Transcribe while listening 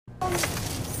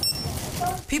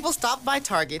People stop by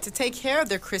Target to take care of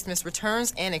their Christmas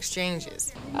returns and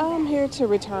exchanges. I'm here to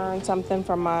return something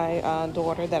from my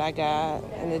daughter that I got,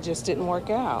 and it just didn't work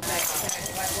out.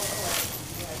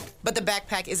 But the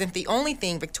backpack isn't the only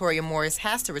thing Victoria Morris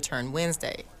has to return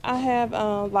Wednesday. I have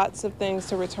lots of things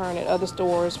to return at other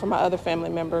stores for my other family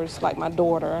members, like my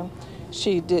daughter.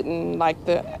 She didn't like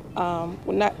the,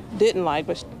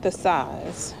 but the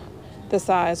size. The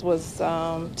size was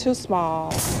too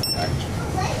small.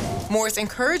 Morris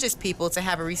encourages people to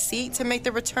have a receipt to make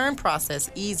the return process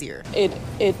easier.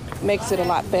 It makes it a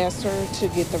lot faster to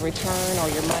get the return or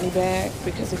your money back,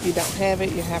 because if you don't have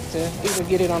it, you have to either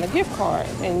get it on a gift card,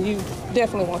 and you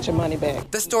definitely want your money back.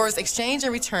 The store's exchange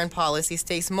and return policy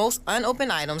states most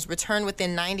unopened items returned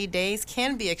within 90 days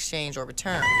can be exchanged or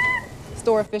returned.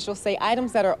 Store officials say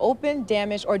items that are open,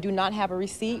 damaged, or do not have a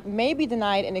receipt may be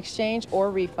denied an exchange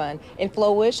or refund. In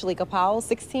Flowwood, Shalika Powell,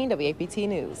 16 WAPT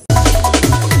News.